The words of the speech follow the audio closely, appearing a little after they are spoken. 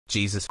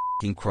Jesus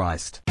f***ing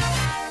Christ.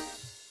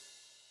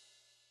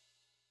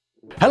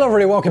 Hello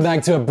everybody, welcome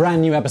back to a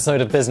brand new episode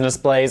of Business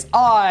Blaze.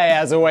 I,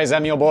 as always,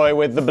 am your boy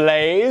with the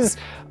Blaze.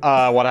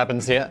 What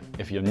happens here,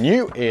 if you're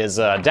new, is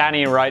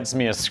Danny writes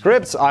me a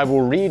script. I will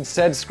read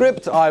said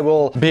script. I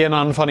will be an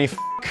unfunny f***,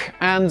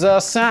 and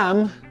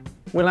Sam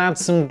will add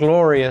some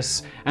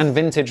glorious and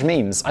vintage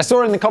memes. I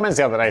saw in the comments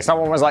the other day,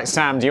 someone was like,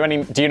 Sam, do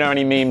you know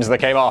any memes that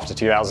came after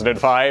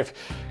 2005?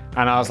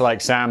 And I was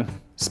like, Sam,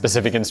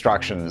 specific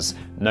instructions,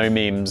 no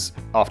memes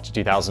after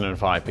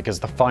 2005, because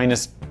the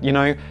finest,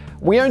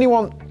 we only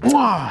want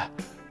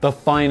the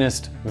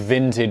finest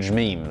vintage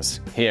memes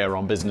here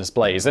on Business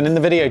Blaze. And in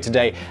the video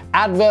today,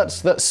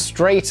 adverts that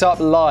straight up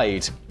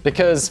lied.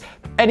 Because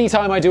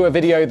anytime I do a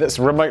video that's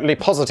remotely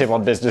positive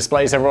on Business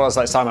Blaze, everyone's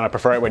like, Simon, I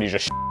prefer it when you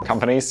just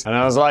companies. And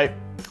I was like,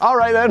 all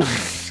right then,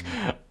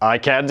 I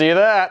can do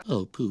that.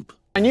 Oh, poop.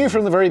 I knew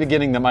from the very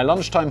beginning that my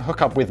lunchtime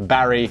hookup with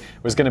Barry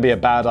was going to be a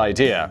bad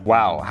idea.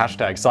 Wow,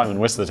 hashtag Simon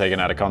Whistler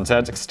taken out of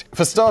context.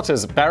 For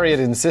starters, Barry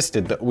had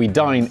insisted that we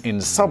dine in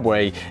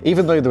Subway,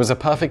 even though there was a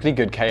perfectly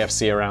good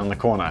KFC around the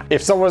corner.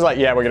 If someone was like,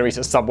 yeah, we're going to eat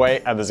at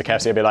Subway, and there's a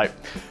KFC, I'd be like,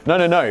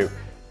 no,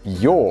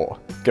 you're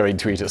going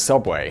to eat at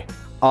Subway.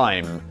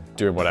 I'm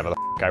doing whatever the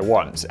f*** I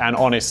want. And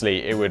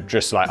honestly, it would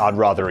just I'd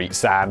rather eat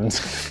sand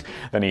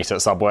than eat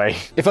at Subway.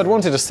 If I'd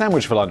wanted a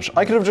sandwich for lunch,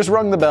 I could have just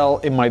rung the bell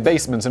in my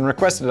basement and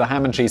requested a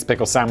ham and cheese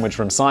pickle sandwich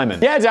from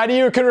Simon. Yeah, Daddy,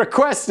 you can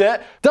request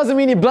it. Doesn't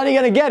mean you're bloody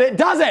gonna get it,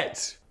 does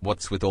it?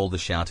 What's with all the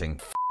shouting?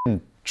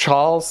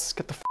 Charles,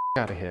 get the f***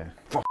 out of here.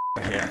 F***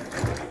 out of here.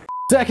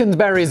 Second,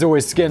 Barry's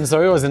always skinned,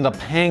 so he always ends up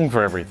paying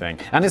for everything.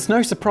 And it's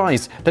no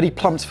surprise that he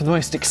plumped for the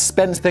most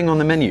expensive thing on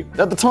the menu.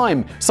 At the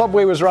time,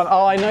 Subway was run.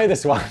 Oh, I know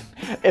this one.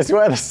 It's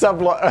where the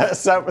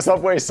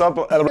Subway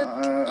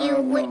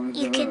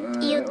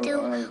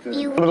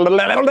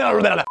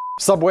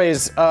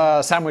Subway's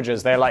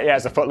sandwiches, they're like, yeah,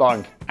 it's a foot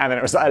long, and then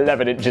it was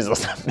 11 inches or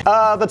something.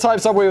 The time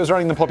Subway was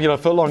running the popular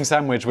foot-long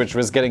sandwich, which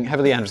was getting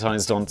heavily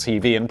advertised on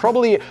TV and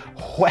probably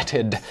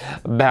whetted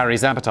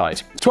Barry's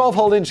appetite. 12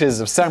 whole inches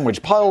of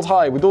sandwich piled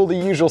high with all the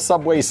usual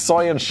Subway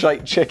soy and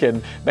shite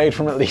chicken made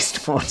from at least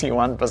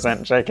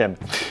 41% chicken.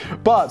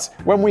 But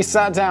when we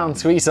sat down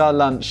to eat our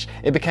lunch,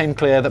 it became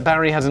clear that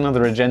Barry had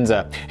another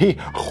agenda. He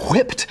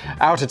whipped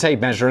out a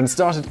tape measure and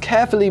started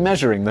carefully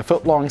measuring the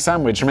foot-long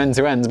sandwich from end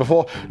to end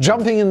before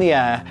jumping in the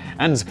air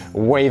and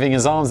waving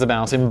his arms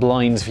about in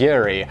blind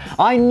fury.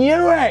 I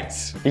knew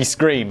it! He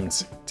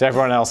screamed to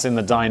everyone else in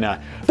the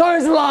diner.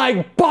 Those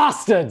lying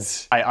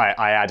bastards! I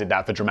added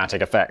that for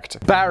dramatic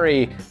effect.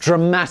 Barry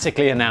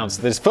dramatically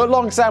announced that his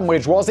foot-long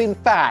sandwich was in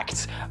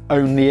fact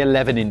only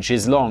 11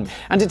 inches long.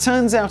 And it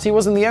turns out he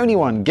wasn't the only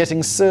one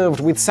getting served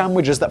with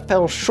sandwiches that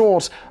fell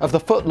short of the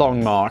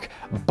foot-long mark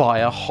by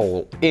a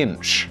whole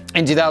inch.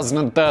 In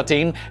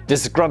 2013,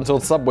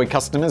 disgruntled Subway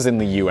customers in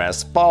the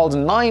US filed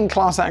 9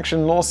 class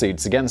action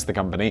lawsuits against the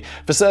company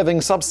for serving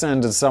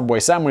substandard Subway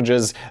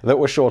sandwiches that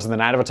were shorter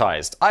than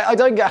advertised. I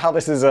don't get how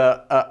this is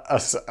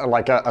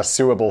a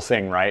suable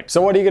thing, right?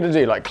 So what are you gonna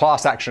do,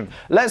 class action?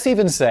 Let's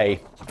even say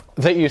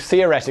that you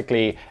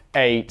theoretically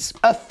ate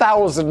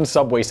 1,000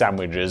 Subway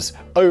sandwiches.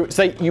 Oh,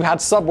 say you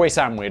had Subway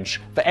sandwich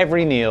for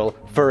every meal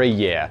for a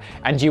year,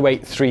 and you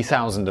ate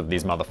 3,000 of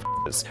these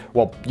motherfuckers.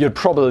 Well, you'd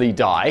probably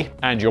die,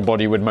 and your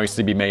body would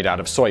mostly be made out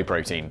of soy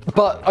protein.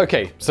 But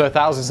okay, so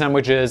 1,000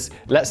 sandwiches,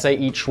 let's say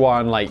each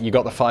one, you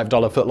got the $5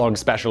 footlong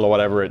special or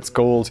whatever it's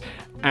called,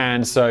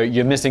 and so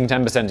you're missing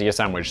 10% of your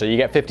sandwich, so you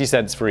get 50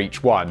 cents for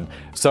each one.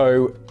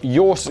 So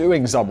you're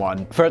suing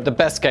someone for, at the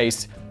best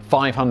case,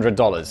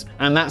 $500.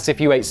 And that's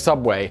if you ate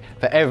Subway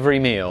for every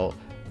meal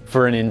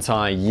for an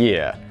entire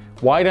year.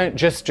 Why don't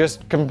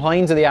just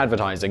complain to the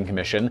Advertising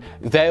Commission?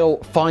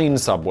 They'll fine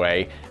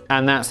Subway,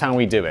 and that's how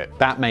we do it.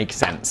 That makes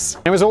sense.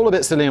 It was all a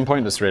bit silly and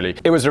pointless, really.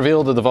 It was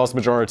revealed that the vast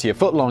majority of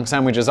foot-long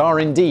sandwiches are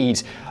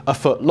indeed a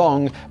foot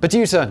long, but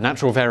due to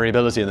natural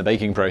variability in the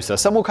baking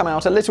process, some will come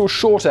out a little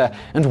shorter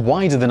and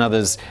wider than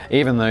others,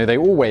 even though they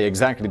all weigh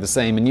exactly the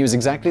same and use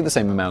exactly the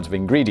same amount of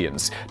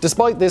ingredients.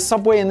 Despite this,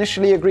 Subway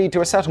initially agreed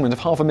to a settlement of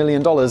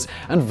 $500,000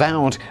 and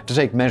vowed to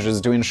take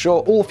measures to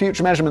ensure all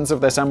future measurements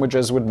of their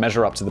sandwiches would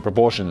measure up to the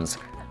proportions.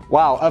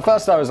 Wow, at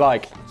first I was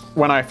like,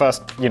 when I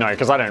first,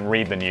 because I don't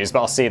read the news, but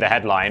I'll see the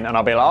headline and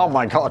I'll be like, oh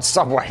my god,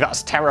 Subway,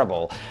 that's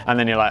terrible. And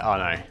then you're like, oh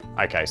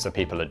no, okay, so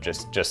people are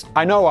just.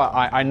 I know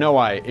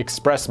I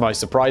express my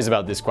surprise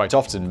about this quite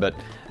often, but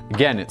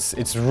again,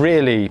 it's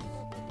really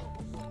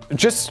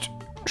just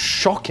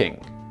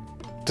shocking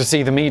to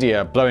see the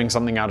media blowing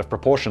something out of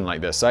proportion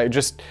like this.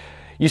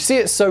 You see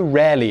it so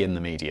rarely in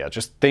the media,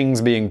 just things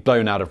being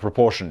blown out of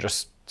proportion,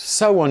 just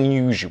so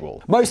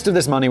unusual. Most of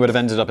this money would have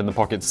ended up in the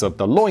pockets of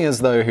the lawyers,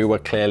 though, who were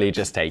clearly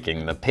just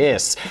taking the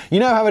piss. You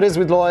know how it is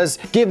with lawyers?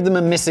 Give them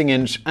a missing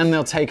inch and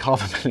they'll take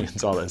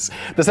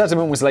 $500,000. The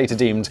settlement was later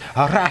deemed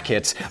a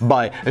racket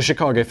by a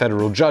Chicago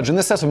federal judge, and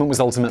the settlement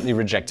was ultimately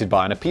rejected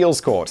by an appeals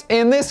court.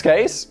 In this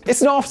case,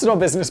 it's not often on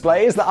Business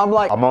Blaze that I'm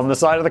on the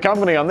side of the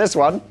company on this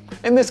one.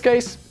 In this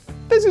case,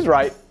 this is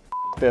right.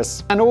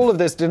 this. And all of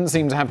this didn't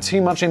seem to have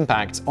too much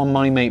impact on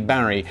my mate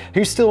Barry,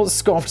 who still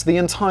scoffed the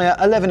entire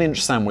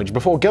 11-inch sandwich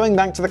before going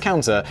back to the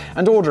counter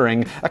and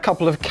ordering a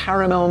couple of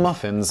caramel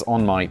muffins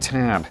on my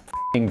tab.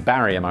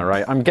 Barry, am I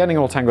right? I'm getting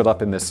all tangled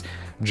up in this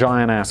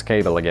giant-ass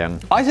cable again.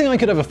 I think I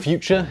could have a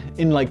future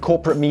in, like,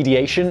 corporate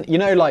mediation. You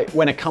know, like,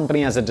 when a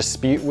company has a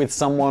dispute with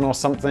someone or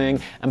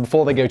something, and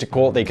before they go to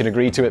court, they can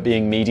agree to it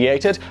being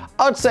mediated.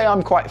 I'd say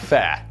I'm quite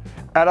fair.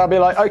 And I'd be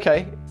like,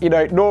 okay, you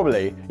know,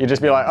 normally, you'd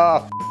just be like,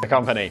 oh, the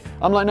company.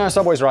 I'm like, no,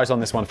 Subway's right on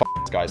this one,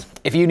 guys.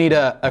 If you need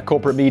a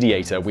corporate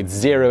mediator with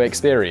zero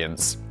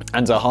experience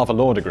and a half a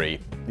law degree,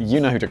 you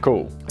know who to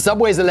call.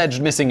 Subway's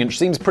alleged missing inch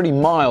seems pretty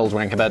mild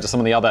when compared to some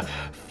of the other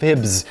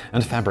fibs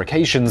and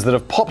fabrications that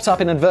have popped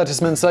up in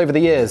advertisements over the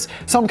years.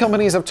 Some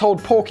companies have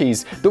told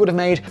porkies that would have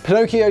made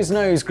Pinocchio's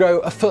nose grow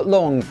a foot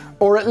long,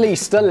 or at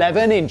least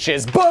 11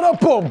 inches.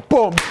 Bada-boom,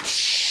 boom!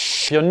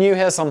 If you're new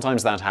here,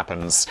 sometimes that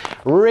happens.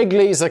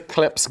 Wrigley's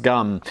Eclipse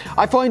Gum.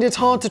 I find it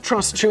hard to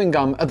trust chewing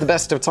gum at the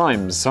best of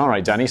times.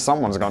 Alright, Danny,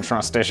 someone's got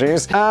trust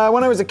issues.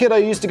 When I was a kid, I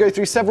used to go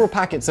through several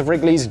packets of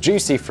Wrigley's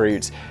Juicy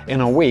Fruit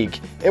in a week.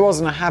 It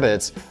wasn't a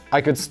habit.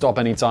 I could stop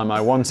anytime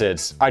I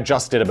wanted. I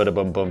just did a bit of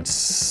boom,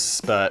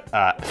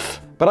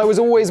 but I was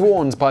always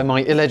warned by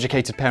my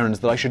ill-educated parents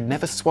that I should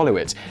never swallow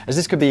it, as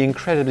this could be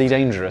incredibly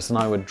dangerous and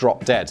I would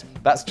drop dead.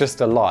 That's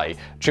just a lie.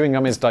 Chewing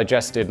gum is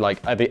digested like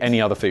any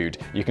other food.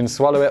 You can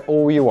swallow it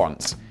all you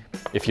want,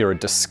 if you're a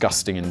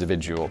disgusting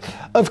individual.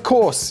 Of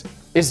course,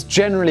 it's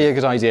generally a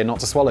good idea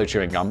not to swallow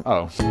chewing gum.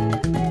 Oh.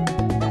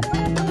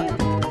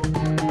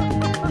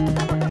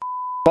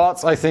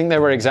 But I think they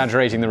were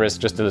exaggerating the risk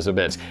just a little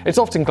bit. It's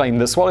often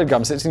claimed that swallowed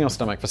gum sits in your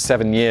stomach for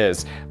 7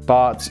 years,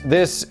 but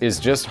this is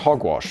just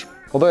hogwash.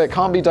 Although it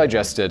can't be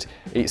digested,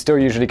 it still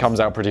usually comes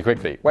out pretty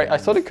quickly. Wait, I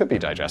thought it could be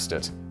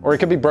digested. Or it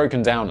could be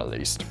broken down at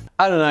least.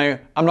 I don't know,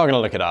 I'm not gonna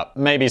look it up.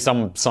 Maybe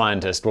some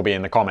scientist will be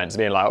in the comments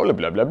being like, oh,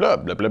 blah, blah, blah,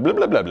 blah, blah, blah,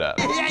 blah, blah, blah.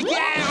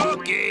 Yeah,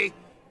 okay.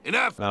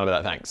 Enough. None of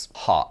that, thanks.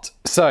 Heart.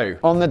 So,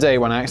 on the day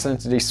when I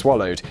accidentally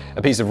swallowed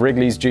a piece of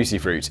Wrigley's Juicy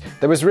Fruit,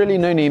 there was really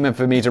no need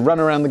for me to run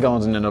around the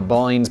garden in a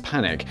blind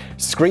panic,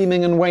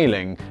 screaming and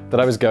wailing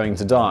that I was going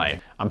to die.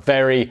 I'm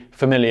very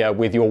familiar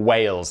with your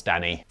wails,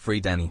 Danny.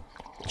 Free Danny.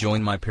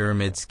 Join my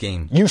pyramid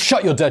scheme. You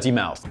shut your dirty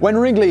mouth. When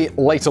Wrigley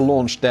later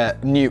launched their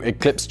new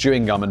Eclipse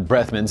chewing gum and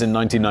breath mints in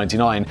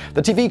 1999,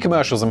 the TV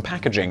commercials and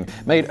packaging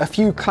made a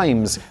few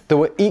claims that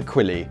were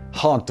equally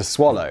hard to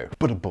swallow.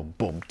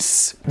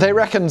 They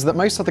reckoned that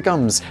most of the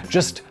gums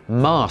just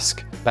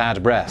mask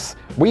bad breath.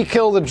 We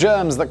kill the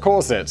germs that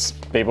cause it.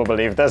 People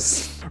believe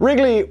this.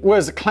 Wrigley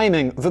was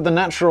claiming that the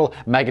natural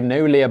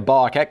magnolia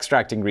bark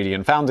extract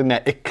ingredient found in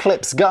their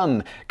Eclipse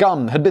gum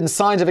had been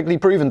scientifically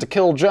proven to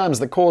kill germs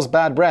that cause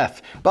bad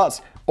breath. But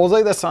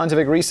although their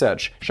scientific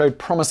research showed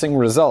promising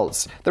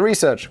results, the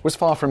research was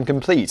far from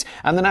complete,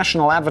 and the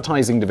National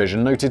Advertising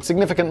Division noted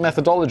significant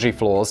methodology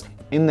flaws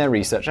in their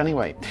research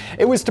anyway.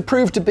 It was to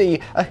prove to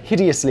be a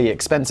hideously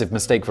expensive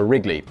mistake for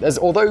Wrigley, as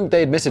although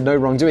they admitted no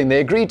wrongdoing,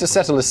 they agreed to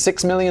settle a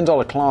 $6 million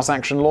class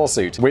action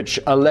lawsuit, which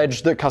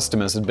alleged that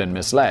customers had been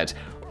misled.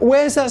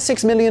 Where's that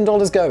 $6 million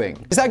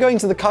going? Is that going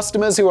to the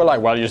customers who are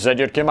like, well, you said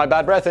you'd cure my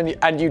bad breath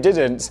and you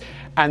didn't,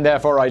 and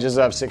therefore I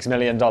deserve $6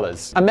 million?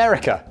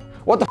 America.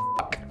 What the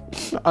fuck?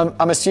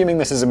 I'm assuming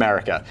this is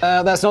America.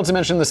 That's not to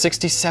mention the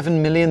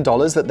 $67 million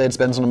that they'd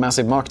spent on a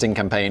massive marketing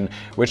campaign,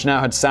 which now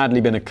had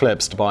sadly been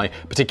eclipsed by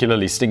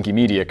particularly stinky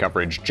media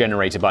coverage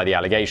generated by the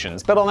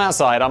allegations. But on that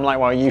side, I'm like,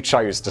 well, you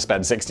chose to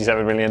spend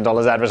 $67 million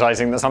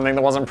advertising something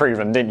that wasn't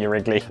proven, didn't you,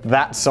 Wrigley?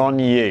 That's on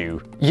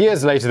you.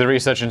 Years later, the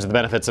research into the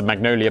benefits of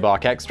magnolia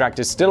bark extract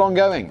is still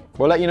ongoing.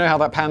 We'll let you know how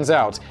that pans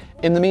out.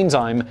 In the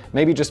meantime,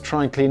 maybe just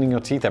try cleaning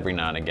your teeth every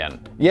now and again.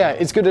 Yeah,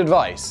 it's good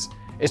advice.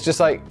 It's just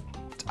like,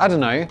 I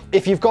don't know,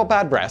 if you've got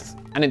bad breath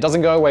and it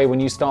doesn't go away when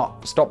you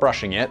stop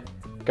brushing it,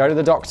 go to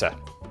the doctor.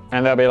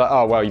 And they'll be like,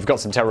 oh, well, you've got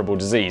some terrible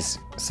disease.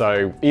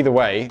 So either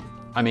way,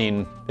 I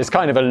mean, it's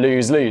kind of a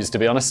lose-lose, to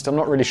be honest. I'm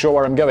not really sure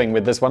where I'm going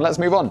with this one. Let's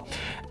move on.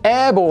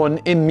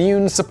 Airborne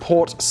immune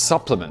support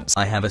supplements.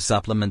 I have a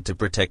supplement to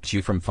protect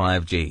you from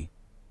 5G.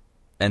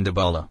 And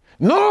Ebola.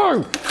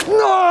 No!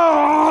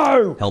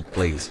 No! Help,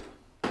 please.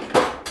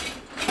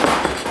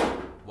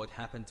 What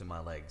happened to my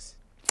legs?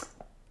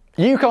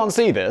 You can't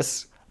see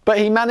this, but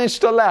he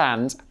managed to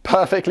land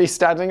perfectly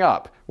standing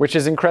up, which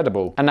is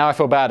incredible. And now I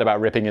feel bad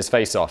about ripping his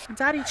face off.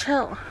 Daddy,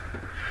 chill.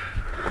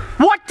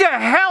 What the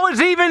hell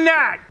is even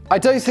that? I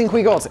don't think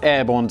we got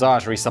airborne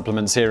dietary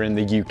supplements here in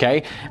the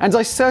UK, and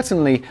I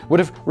certainly would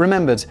have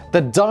remembered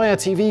the dire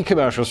TV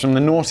commercials from the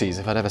noughties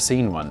if I'd ever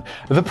seen one.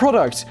 The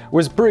product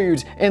was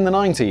brewed in the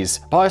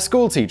 90s by a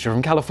school teacher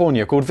from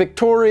California called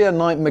Victoria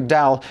Knight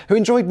McDowell, who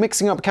enjoyed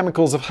mixing up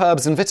chemicals of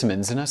herbs and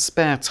vitamins in her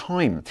spare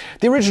time.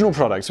 The original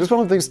product was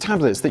one of those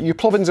tablets that you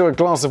plop into a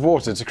glass of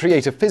water to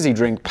create a fizzy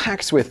drink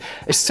packed with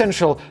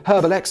essential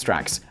herbal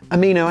extracts,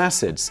 amino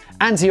acids,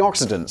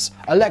 antioxidants,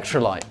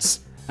 electrolytes,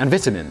 and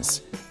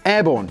vitamins.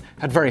 Airborne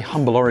had very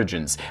humble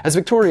origins, as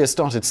Victoria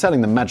started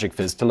selling the Magic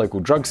Fizz to local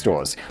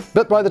drugstores.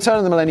 But by the turn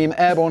of the millennium,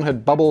 Airborne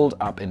had bubbled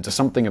up into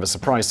something of a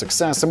surprise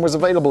success and was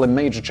available in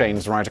major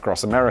chains right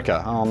across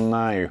America. Oh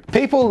no.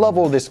 People love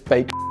all this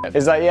fake shit.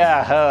 It's like,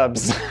 yeah,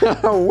 herbs.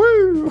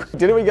 Woo!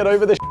 Didn't we get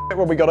over this shit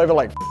when we got over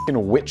like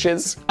f***ing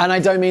witches? And I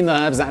don't mean the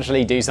herbs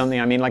actually do something,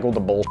 I mean like all the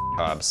bullshit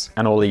herbs.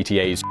 And all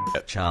ETA's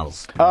shit.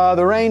 Charles.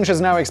 The range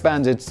has now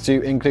expanded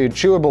to include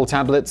chewable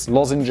tablets,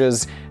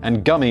 lozenges,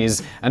 and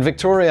gummies, and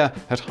Victoria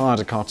had hired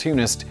a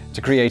cartoonist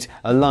to create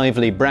a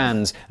lively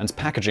brand and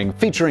packaging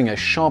featuring a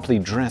sharply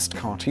dressed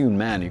cartoon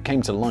man who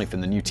came to life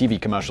in the new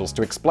TV commercials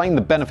to explain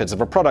the benefits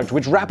of a product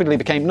which rapidly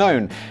became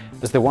known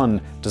as the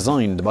one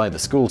designed by the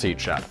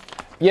schoolteacher.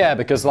 Yeah,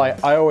 because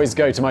like I always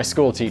go to my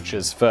school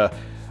teachers for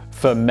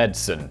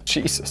medicine.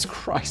 Jesus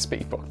Christ,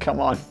 people, come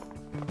on.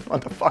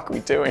 What the fuck are we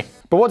doing?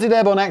 But what did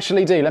Airborne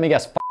actually do? Let me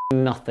guess.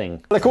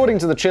 Nothing. But according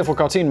to the cheerful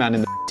cartoon man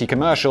in the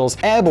commercials,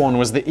 Airborne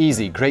was the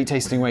easy,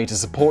 great-tasting way to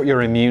support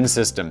your immune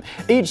system.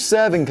 Each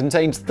serving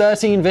contained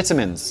 13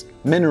 vitamins,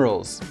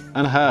 minerals,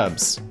 and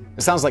herbs.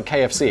 It sounds like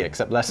KFC,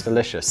 except less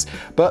delicious.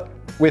 But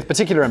with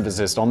particular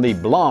emphasis on the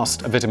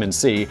blast of vitamin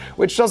C,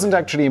 which doesn't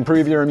actually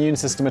improve your immune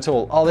system at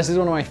all. Oh, this is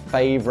one of my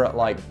favorite,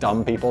 like,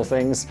 dumb people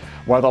things,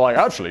 where they're like,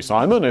 actually,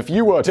 Simon, if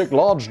you take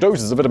large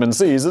doses of vitamin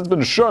C, it's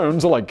been shown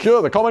to, like,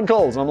 cure the common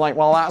colds. And I'm like,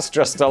 well, that's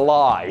just a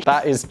lie.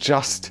 That is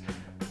just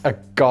a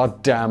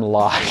goddamn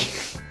lie.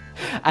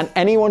 And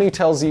anyone who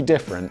tells you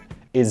different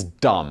is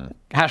dumb.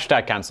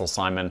 Hashtag cancel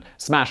Simon.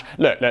 Smash.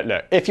 Look.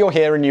 If you're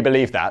here and you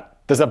believe that,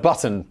 there's a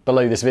button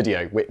below this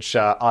video which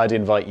I'd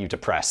invite you to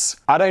press.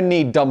 I don't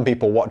need dumb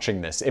people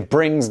watching this. It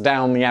brings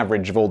down the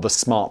average of all the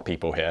smart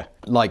people here.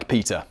 Like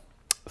Peter.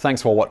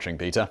 Thanks for watching,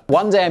 Peter.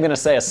 One day I'm gonna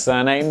say a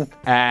surname,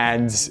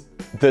 and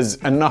there's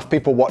enough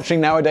people watching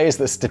nowadays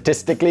that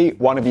statistically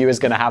one of you is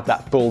gonna have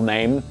that full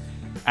name,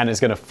 and it's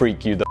gonna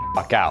freak you the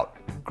fuck out.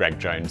 Greg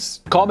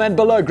Jones. Comment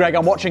below, Greg,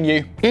 I'm watching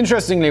you.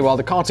 Interestingly, while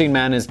the cartoon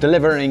man is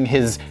delivering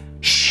his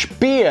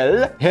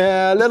spiel,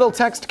 a little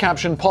text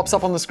caption pops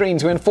up on the screen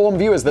to inform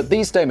viewers that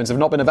these statements have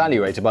not been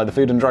evaluated by the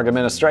Food and Drug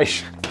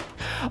Administration.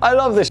 I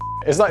love this.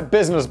 It's like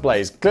business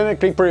plays,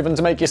 clinically proven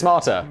to make you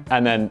smarter.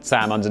 And then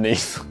Sam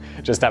underneath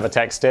just have a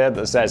text here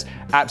that says,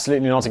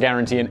 absolutely not a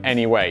guarantee in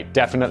any way.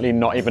 Definitely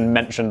not even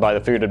mentioned by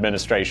the Food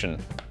Administration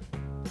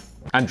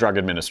and Drug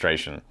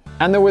Administration.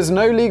 And there was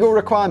no legal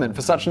requirement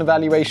for such an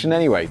evaluation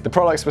anyway. The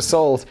products were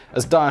sold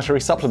as dietary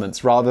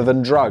supplements rather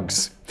than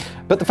drugs.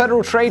 But the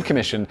Federal Trade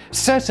Commission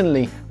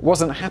certainly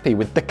wasn't happy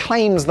with the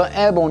claims that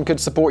Airborne could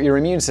support your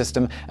immune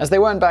system, as they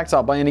weren't backed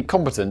up by any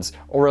competent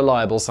or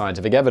reliable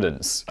scientific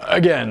evidence.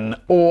 Again,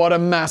 what a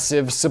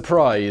massive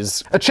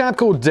surprise. A chap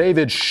called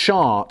David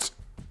Shart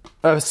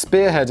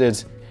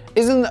spearheaded,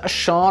 isn't a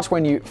shart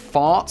when you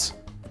fart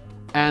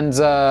and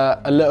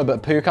a little bit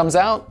of poo comes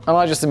out? Am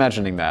I just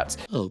imagining that?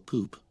 Oh,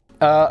 poop.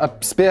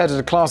 Spearheaded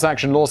a class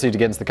action lawsuit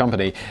against the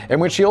company, in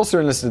which he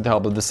also enlisted the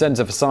help of the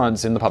Center for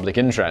Science in the Public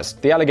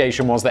Interest. The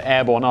allegation was that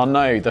Airborne, oh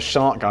no, the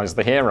shark guy's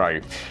the hero.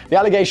 The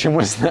allegation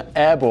was that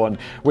Airborne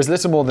was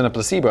little more than a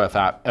placebo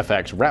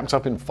effect wrapped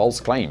up in false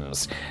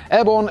claims.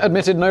 Airborne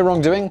admitted no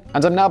wrongdoing,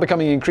 and I'm now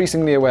becoming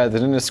increasingly aware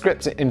that in a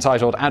script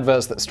entitled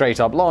Adverts That Straight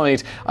Up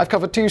Lied, I've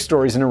covered 2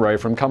 stories in a row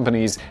from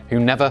companies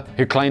who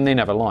claim they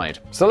never lied.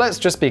 So let's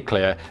just be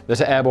clear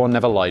that Airborne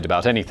never lied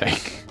about anything.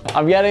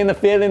 I'm getting the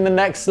feeling the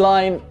next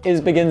line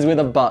begins with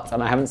a but,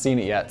 and I haven't seen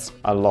it yet.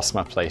 I lost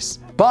my place.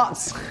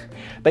 But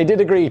they did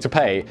agree to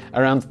pay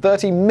around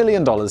 $30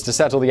 million to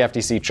settle the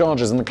FTC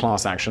charges in the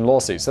class action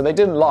lawsuit. So they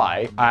didn't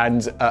lie,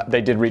 and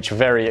they did reach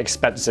very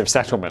expensive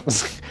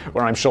settlements,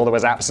 where I'm sure there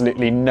was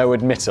absolutely no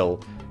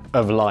admittal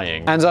of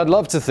lying. And I'd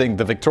love to think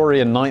the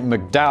Victoria Knight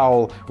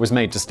McDowell was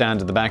made to stand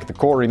at the back of the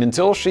courtroom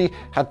until she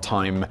had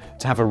time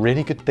to have a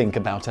really good think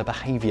about her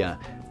behavior.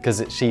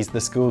 Because she's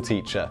the school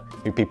teacher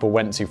who people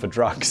went to for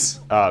drugs.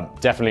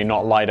 Definitely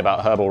not lied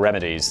about herbal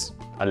remedies.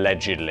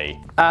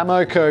 Allegedly.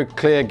 Amoco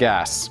Clear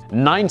Gas.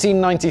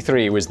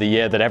 1993 was the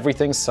year that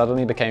everything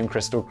suddenly became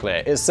crystal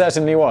clear. It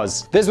certainly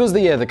was. This was the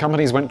year that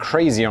companies went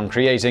crazy on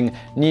creating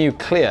new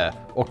clear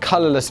or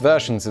colorless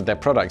versions of their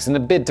products in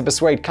a bid to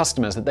persuade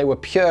customers that they were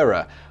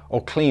purer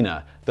or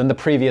cleaner than the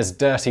previous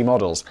dirty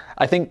models.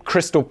 I think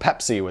Crystal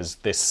Pepsi was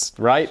this,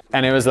 right?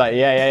 And it was like,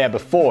 yeah,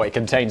 before it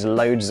contains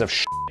loads of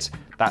shit.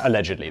 That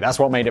allegedly. That's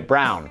what made it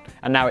brown.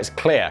 And now it's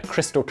clear,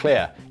 crystal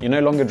clear. You're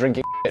no longer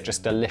drinking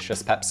just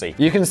delicious Pepsi.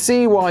 You can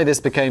see why this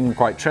became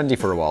quite trendy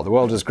for a while. The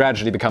world was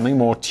gradually becoming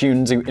more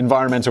tuned to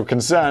environmental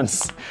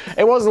concerns.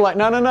 It wasn't like,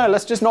 no,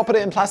 let's just not put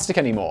it in plastic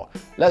anymore.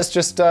 Let's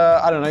just,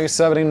 I don't know,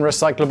 serve it in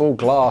recyclable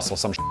glass or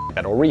some shit like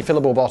that, or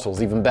refillable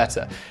bottles, even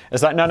better.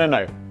 It's like, no.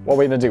 What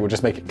we're gonna do, we'll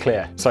just make it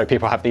clear. So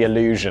people have the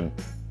illusion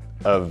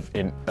of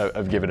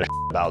giving a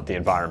shit about the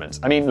environment.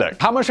 I mean,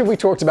 look, how much have we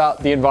talked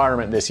about the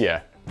environment this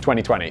year,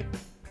 2020?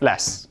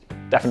 Less.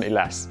 Definitely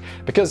less.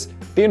 Because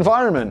the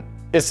environment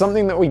is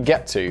something that we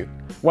get to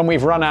when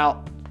we've run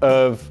out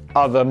of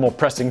other more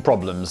pressing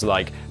problems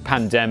like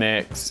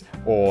pandemics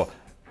or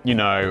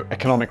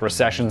economic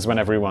recessions when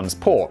everyone's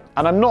poor.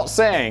 And I'm not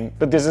saying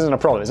that this isn't a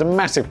problem. It's a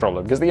massive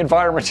problem because the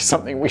environment is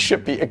something we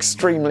should be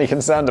extremely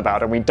concerned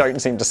about, and we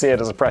don't seem to see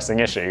it as a pressing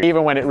issue,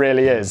 even when it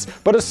really is.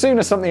 But as soon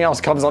as something else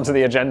comes onto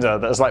the agenda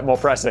that's like more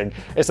pressing,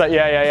 it's like,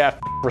 yeah,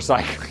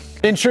 recycling.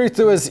 In truth,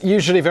 there was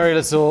usually very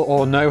little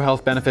or no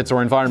health benefits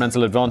or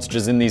environmental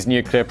advantages in these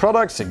nuclear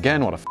products.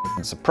 Again, what a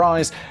f***ing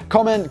surprise.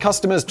 Comment,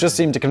 customers just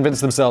seemed to convince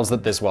themselves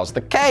that this was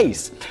the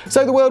case.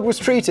 So the world was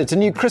treated to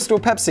new Crystal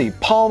Pepsi,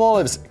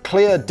 Palmolive's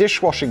clear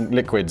dishwashing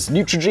liquids,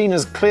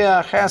 Neutrogena's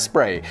clear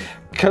hairspray,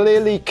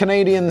 Clearly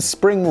Canadian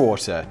spring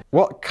water.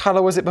 What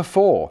colour was it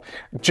before?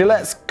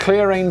 Gillette's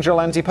Clear Angel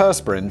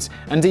antiperspirant,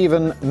 and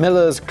even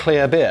Miller's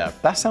Clear Beer.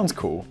 That sounds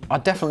cool.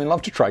 I'd definitely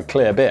love to try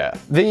Clear Beer.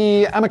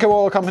 The Amoco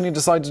Oil Company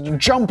decided to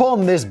jump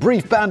on this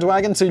brief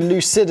bandwagon to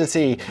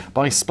lucidity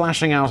by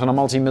splashing out on a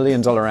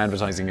multi-million-dollar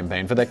advertising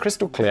campaign for their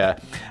crystal clear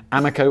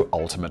Amoco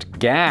Ultimate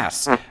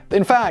Gas.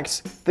 In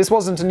fact, this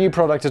wasn't a new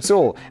product at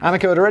all.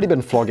 Amoco had already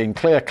been flogging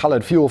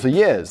clear-coloured fuel for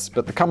years,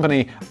 but the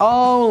company,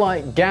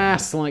 like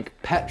gas, like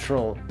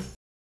petrol.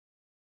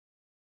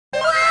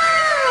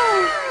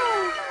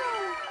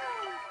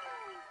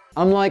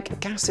 I'm like,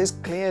 gas is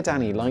clear,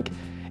 Danny. Like,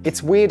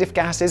 it's weird if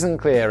gas isn't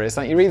clear. It's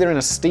like you're either in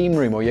a steam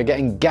room or you're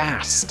getting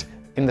gassed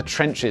in the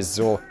trenches,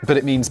 but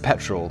it means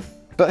petrol.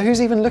 But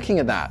who's even looking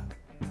at that?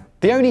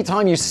 The only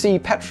time you see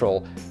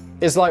petrol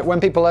is like when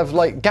people have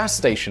like gas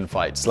station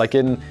fights, like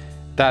in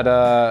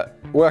that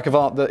work of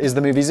art that is the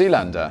movie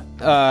Zoolander.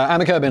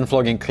 Amoco had been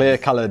flogging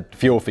clear-coloured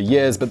fuel for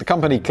years, but the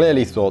company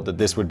clearly thought that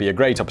this would be a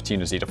great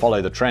opportunity to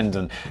follow the trend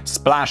and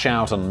splash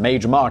out on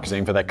major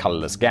marketing for their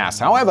colourless gas.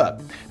 However,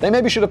 they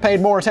maybe should have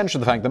paid more attention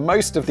to the fact that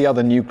most of the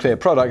other nuclear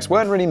products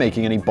weren't really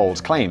making any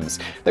bold claims.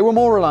 They were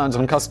more reliant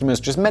on customers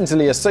just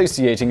mentally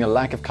associating a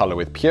lack of colour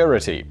with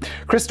purity.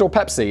 Crystal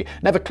Pepsi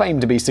never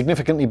claimed to be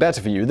significantly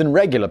better for you than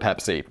regular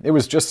Pepsi. It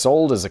was just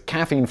sold as a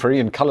caffeine-free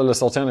and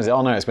colourless alternative.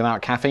 Oh no, it's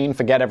without caffeine?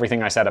 Forget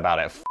everything I said about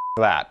it.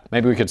 That.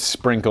 Maybe we could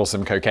sprinkle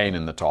some cocaine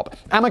in the top.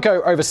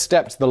 Amoco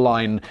overstepped the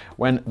line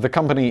when the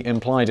company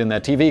implied in their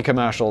TV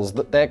commercials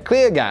that their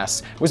clear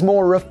gas was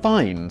more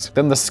refined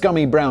than the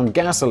scummy brown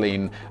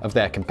gasoline of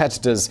their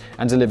competitors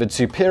and delivered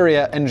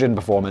superior engine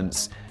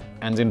performance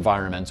and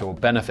environmental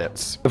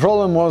benefits. The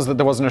problem was that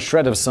there wasn't a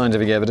shred of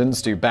scientific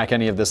evidence to back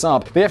any of this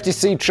up. The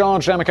FTC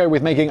charged Amoco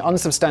with making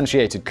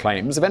unsubstantiated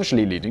claims,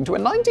 eventually leading to a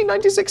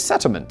 1996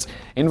 settlement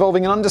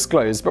involving an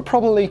undisclosed but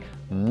probably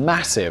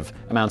massive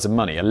amount of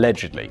money,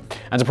 allegedly,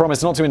 and a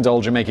promise not to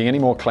indulge in making any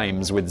more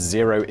claims with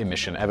zero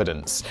emission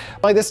evidence.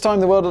 By this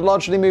time, the world had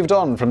largely moved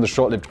on from the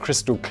short-lived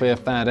crystal clear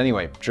fad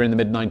anyway. During the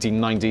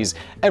mid-1990s,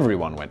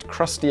 everyone went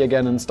crusty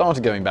again and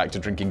started going back to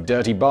drinking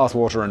dirty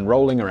bathwater and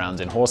rolling around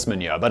in horse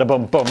manure.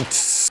 Bada-bum-bum.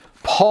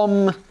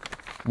 Pom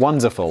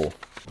Wonderful.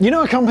 You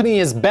know a company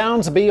is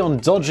bound to be on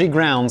dodgy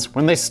grounds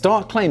when they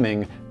start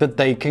claiming that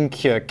they can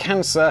cure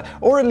cancer,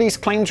 or at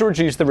least claim to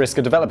reduce the risk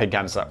of developing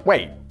cancer.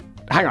 Wait,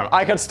 hang on,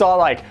 I could start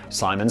like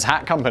Simon's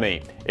Hat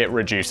Company. It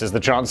reduces the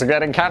chance of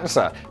getting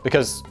cancer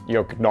because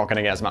you're not going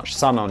to get as much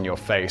sun on your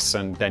face,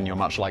 and then you're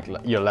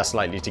less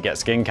likely to get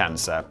skin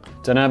cancer.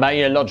 Don't know about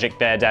your logic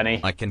there,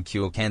 Danny. I can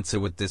cure cancer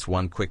with this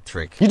one quick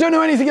trick. You don't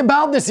know anything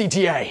about this,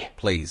 ETA!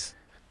 Please,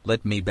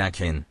 let me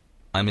back in.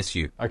 I miss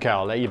you. Okay,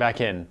 I'll let you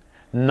back in.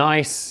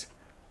 Nice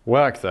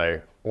work,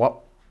 though. What?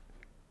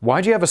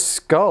 Why do you have a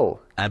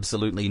skull?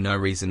 Absolutely no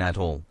reason at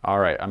all.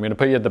 Alright, I'm gonna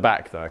put you at the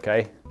back, though,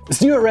 okay?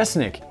 Stuart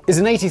Resnick is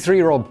an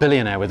 83-year-old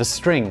billionaire with a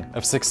string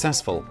of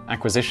successful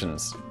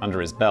acquisitions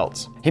under his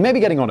belt. He may be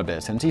getting on a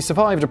bit, and he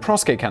survived a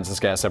prostate cancer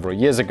scare several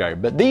years ago,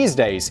 but these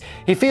days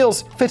he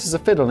feels fit as a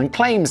fiddle and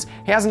claims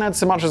he hasn't had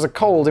so much as a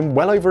cold in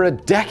well over a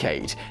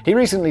decade. He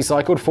recently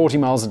cycled 40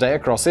 miles a day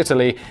across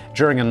Italy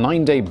during a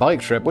 9-day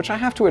bike trip, which I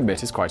have to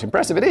admit is quite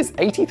impressive. It is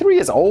 83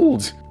 years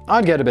old.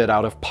 I'd get a bit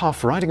out of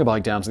puff riding a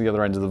bike down to the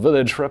other end of the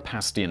village for a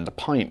pasty and a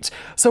pint.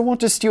 So what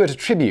does Stuart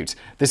attribute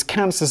this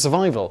cancer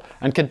survival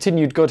and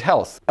continued good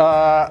health?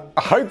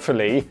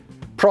 Hopefully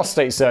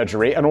prostate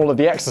surgery and all of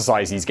the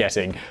exercise he's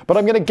getting, but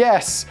I'm gonna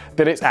guess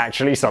that it's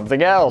actually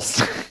something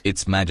else.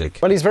 It's magic.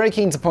 Well, he's very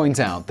keen to point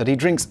out that he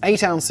drinks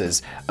 8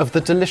 ounces of the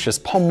delicious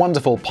Pom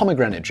Wonderful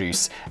pomegranate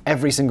juice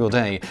every single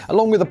day,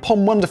 along with a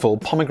Pom Wonderful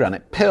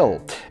pomegranate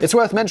pill. It's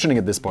worth mentioning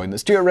at this point that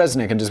Stuart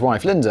Resnick and his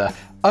wife Linda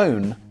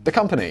own the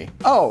company.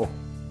 Oh,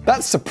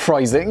 that's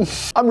surprising.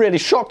 I'm really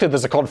shocked that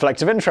there's a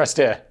conflict of interest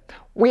here.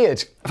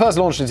 Weird. First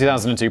launched in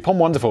 2002, Pom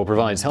Wonderful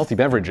provides healthy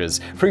beverages,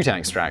 fruit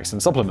extracts,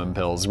 and supplement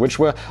pills, which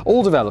were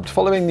all developed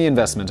following the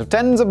investment of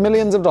tens of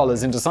millions of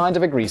dollars into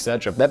scientific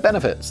research of their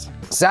benefits.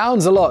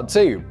 Sounds a lot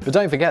too, but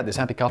don't forget this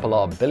happy couple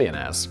are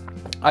billionaires.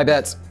 I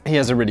bet he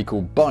has a really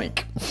cool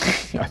bike.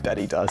 I bet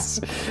he does.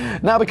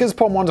 Now, because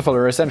Pom Wonderful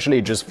are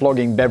essentially just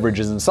flogging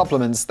beverages and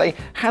supplements, they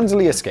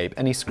handily escape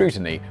any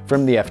scrutiny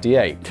from the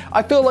FDA.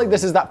 I feel like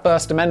this is that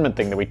First Amendment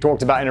thing that we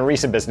talked about in a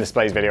recent Business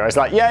Plays video. It's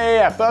like,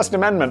 yeah, First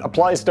Amendment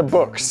applies to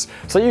books.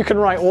 So you can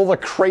write all the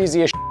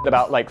craziest shit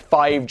about like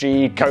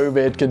 5G,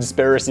 COVID,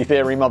 conspiracy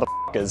theory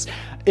motherfuckers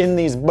in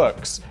these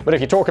books. But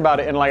if you talk about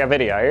it in like a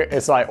video,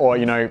 it's like, or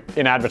you know,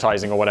 in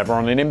advertising or whatever,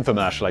 on an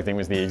infomercial, I think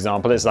was the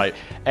example, it's like,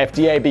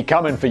 FDA be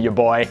coming for you,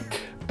 boy.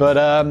 But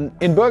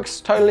in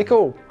books, totally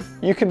cool.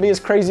 You can be as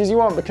crazy as you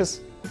want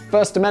because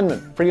First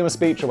Amendment, freedom of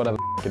speech or whatever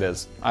the it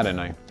is. I don't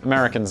know.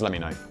 Americans, let me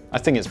know. I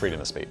think it's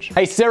freedom of speech.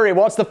 Hey Siri,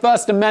 what's the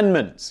First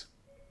Amendment?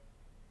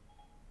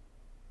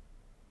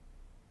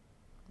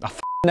 Oh,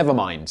 never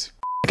mind.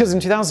 Because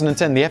in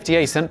 2010, the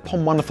FDA sent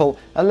Pom Wonderful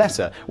a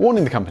letter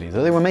warning the company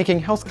that they were making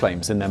health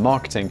claims in their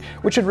marketing,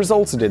 which had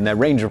resulted in their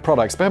range of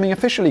products becoming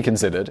officially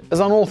considered as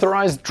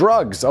unauthorized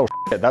drugs. Oh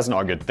shit, that's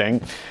not a good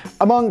thing.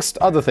 Amongst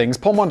other things,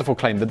 Pom Wonderful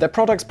claimed that their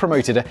products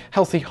promoted a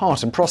healthy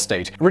heart and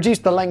prostate,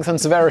 reduced the length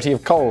and severity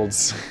of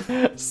colds,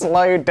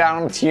 slowed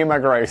down tumor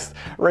growth,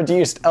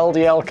 reduced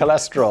LDL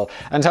cholesterol,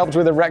 and helped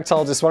with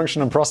erectile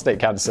dysfunction and prostate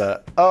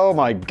cancer. Oh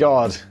my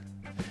god.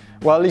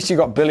 Well, at least you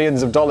got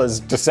billions of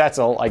dollars to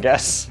settle, I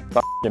guess.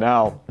 Fucking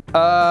hell.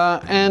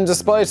 And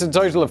despite a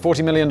total of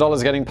 $40 million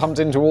getting pumped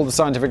into all the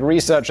scientific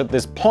research at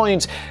this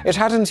point, it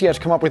hadn't yet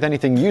come up with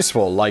anything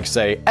useful, like,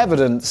 say,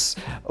 evidence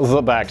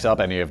that backed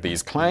up any of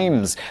these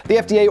claims. The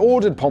FDA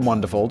ordered Pom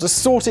Wonderful to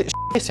sort its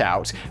shit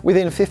out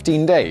within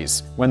 15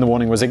 days. When the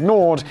warning was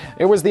ignored,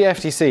 it was the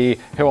FTC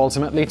who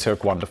ultimately took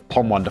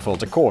Pom Wonderful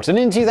to court. And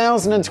in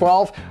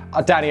 2012,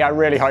 Danny, I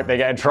really hope they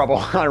get in trouble.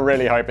 I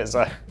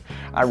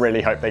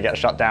really hope they get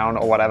shut down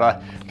or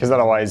whatever, because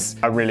otherwise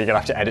I'm really gonna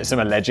have to edit some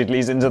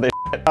allegedlys into this.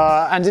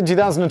 And in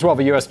 2012,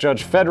 a US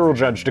federal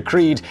judge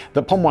decreed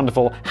that Pom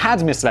Wonderful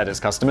had misled its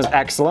customers,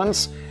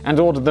 excellent, and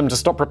ordered them to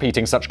stop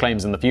repeating such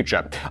claims in the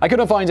future. I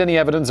couldn't find any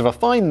evidence of a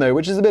fine though,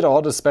 which is a bit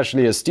odd,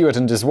 especially as Stewart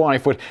and his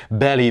wife would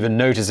barely even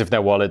notice if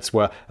their wallets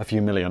were a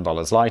few $1 million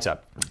lighter.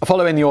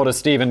 Following the order,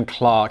 Stephen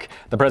Clark,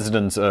 the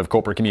president of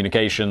corporate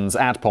communications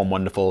at Pom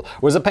Wonderful,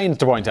 was at pains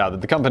to point out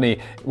that the company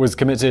was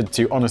committed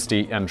to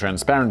honesty and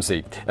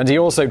transparency. And he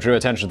also drew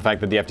attention to the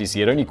fact that the FTC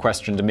had only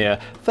questioned a mere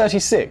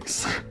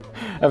 36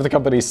 of the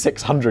company's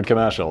 600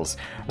 commercials.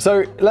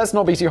 So let's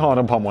not be too hard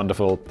on Pom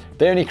Wonderful.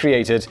 They only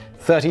created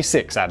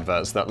 36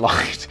 adverts that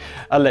lied.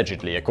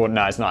 Allegedly, according—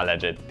 no, it's not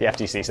alleged. The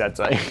FTC said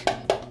so.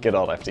 Good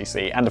old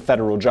FTC. And a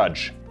federal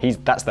judge.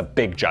 That's the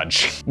big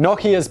judge.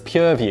 Nokia's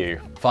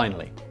PureView,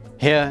 finally.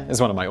 Here is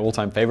one of my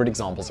all-time favorite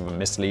examples of a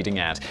misleading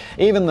ad.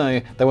 Even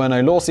though there were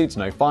no lawsuits,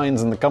 no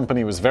fines, and the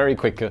company was very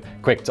quick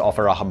to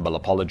offer a humble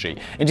apology.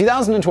 In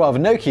 2012,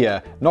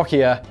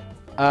 Nokia,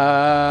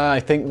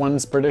 I think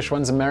one's British,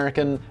 one's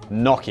American.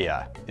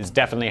 Nokia is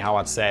definitely how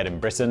I'd say it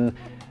in Britain.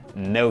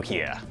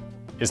 Nokia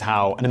is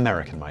how an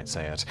American might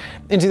say it.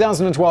 In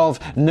 2012,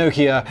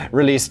 Nokia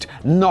released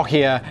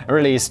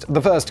the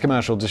first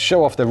commercial to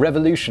show off the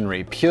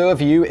revolutionary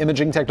PureView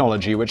imaging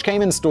technology, which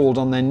came installed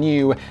on their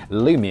new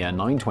Lumia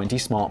 920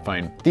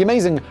 smartphone. The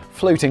amazing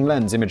floating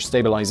lens image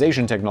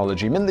stabilization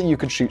technology meant that you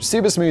could shoot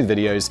super smooth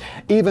videos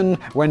even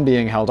when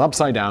being held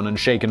upside down and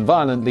shaken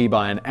violently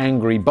by an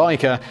angry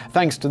biker,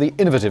 thanks to the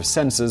innovative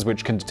sensors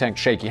which can detect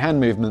shaky hand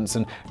movements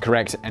and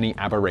correct any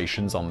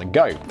aberrations on the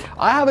go.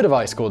 I have a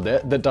device called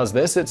that does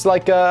this. It's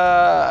like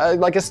a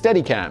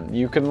Steadicam.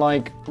 You can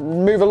like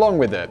move along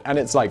with it and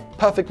it's like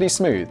perfectly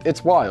smooth.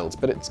 It's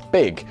wild, but it's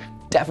big.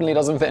 Definitely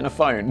doesn't fit in a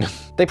phone.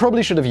 They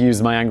probably should have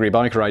used my angry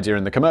biker idea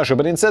in the commercial,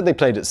 but instead they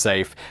played it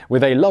safe,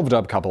 with a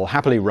loved-up couple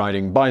happily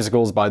riding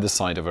bicycles by the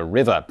side of a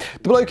river.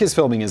 The bloke is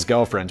filming his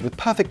girlfriend with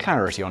perfect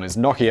clarity on his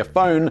Nokia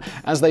phone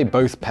as they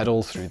both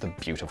pedal through the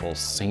beautiful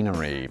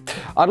scenery.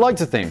 I'd like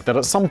to think that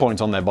at some point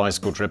on their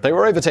bicycle trip they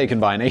were overtaken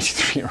by an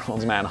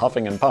 83-year-old man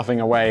huffing and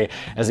puffing away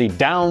as he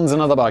downs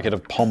another bucket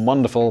of Pom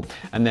Wonderful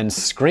and then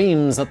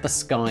screams at the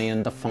sky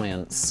in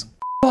defiance.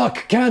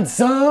 Fuck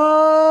cancer!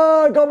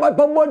 Got my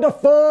Pom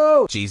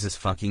Wonderful! Jesus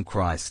fucking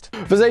Christ.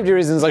 For safety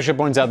reasons, I should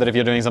point out that if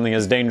you're doing something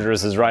as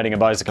dangerous as riding a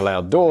bicycle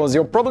outdoors,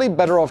 you're probably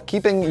better off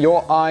keeping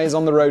your eyes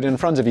on the road in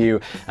front of you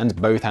and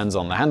both hands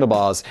on the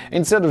handlebars,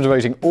 instead of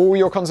devoting all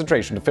your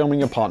concentration to filming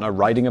your partner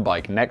riding a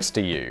bike next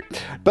to you.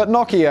 But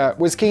Nokia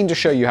was keen to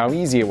show you how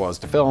easy it was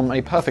to film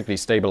a perfectly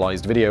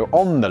stabilized video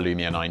on the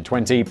Lumia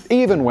 920,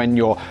 even when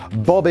you're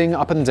bobbing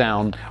up and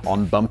down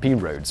on bumpy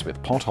roads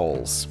with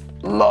potholes.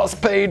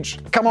 Last page,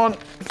 come on!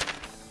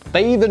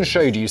 They even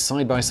showed you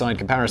side-by-side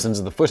comparisons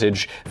of the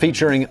footage,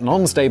 featuring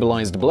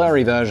non-stabilized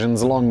blurry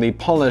versions along the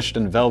polished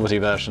and velvety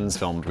versions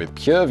filmed with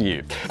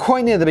PureView.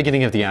 Quite near the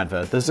beginning of the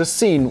advert, there's a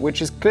scene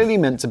which is clearly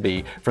meant to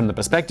be from the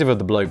perspective of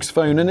the bloke's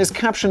phone and is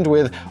captioned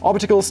with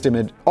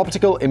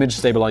optical image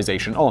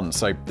stabilization on,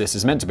 so this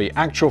is meant to be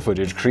actual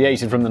footage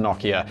created from the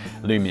Nokia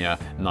Lumia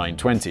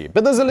 920.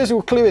 But there's a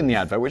little clue in the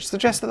advert which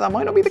suggests that that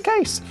might not be the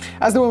case.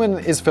 As the woman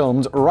is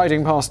filmed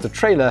riding past the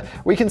trailer,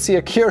 we can see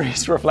a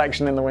curious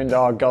reflection in the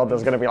window. Oh god,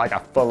 there's gonna be like a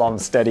full-on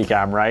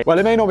Steadicam, right? Well,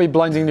 it may not be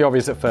blindingly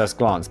obvious at first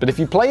glance, but if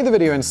you play the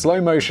video in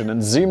slow motion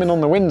and zoom in on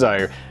the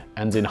window,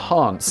 and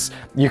enhance.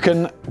 You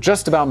can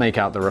just about make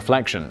out the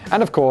reflection.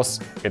 And of course,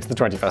 it's the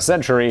 21st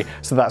century,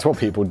 so that's what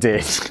people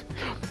did.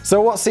 So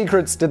what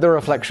secrets did the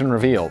reflection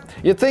reveal?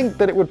 You'd think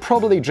that it would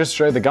probably just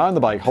show the guy on the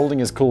bike holding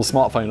his cool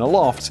smartphone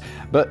aloft,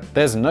 but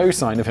there's no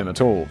sign of him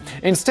at all.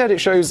 Instead, it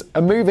shows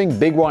a moving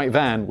big white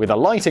van with a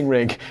lighting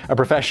rig, a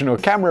professional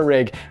camera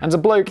rig, and a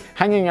bloke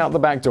hanging out the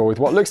back door with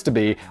what looks to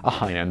be a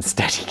high-end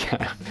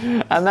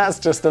Steadicam. And that's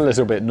just a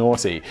little bit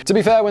naughty. To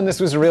be fair, when this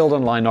was revealed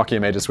online,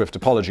 Nokia made a swift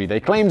apology. They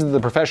claimed that the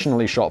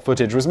professionally shot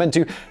footage was meant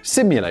to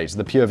simulate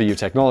the PureView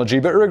technology,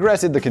 but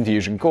regretted the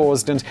confusion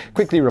caused and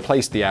quickly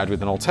replaced the ad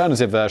with an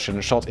alternative version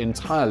shot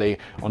entirely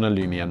on a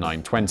Lumia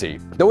 920.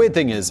 The weird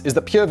thing is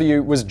that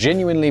PureView was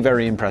genuinely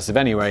very impressive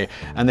anyway,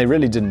 and they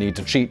really didn't need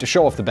to cheat to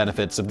show off the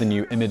benefits of the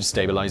new image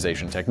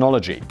stabilization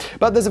technology.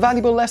 But there's a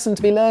valuable lesson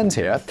to be learned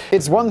here.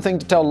 It's one thing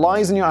to tell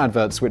lies in your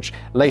adverts which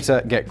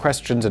later get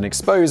questioned and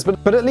exposed,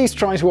 but at least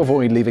try to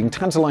avoid leaving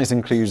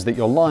tantalizing clues that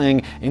you're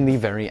lying in the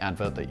very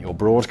advert that you're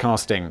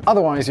broadcasting.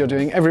 Otherwise, you're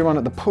doing everyone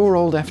at the poor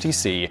old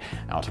FTC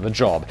out of a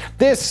job.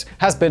 This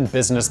has been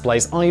Business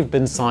Place. I've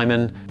been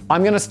Simon.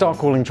 I'm going to start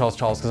calling Charles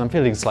because I'm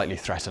feeling slightly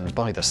threatened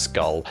by the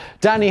skull.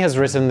 Danny has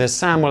written this.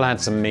 Sam will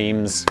add some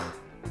memes.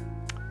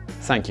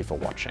 Thank you for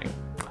watching.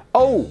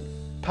 Oh,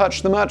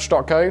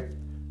 purchasethemerch.co.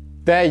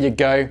 There you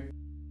go.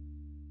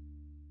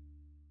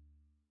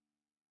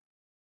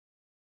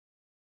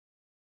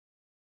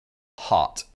 Hot.